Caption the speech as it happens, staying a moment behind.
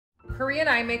Korean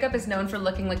eye makeup is known for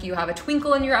looking like you have a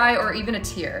twinkle in your eye or even a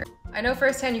tear. I know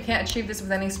firsthand you can't achieve this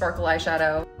with any sparkle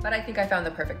eyeshadow, but I think I found the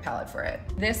perfect palette for it.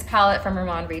 This palette from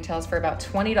Ramon retails for about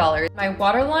 $20. My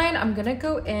waterline, I'm gonna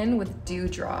go in with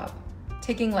Dewdrop.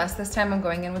 Taking less this time, I'm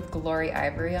going in with Glory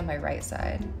Ivory on my right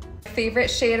side.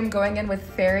 Favorite shade, I'm going in with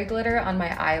Fairy Glitter on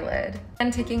my eyelid.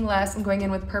 And taking less, I'm going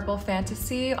in with Purple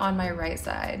Fantasy on my right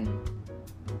side.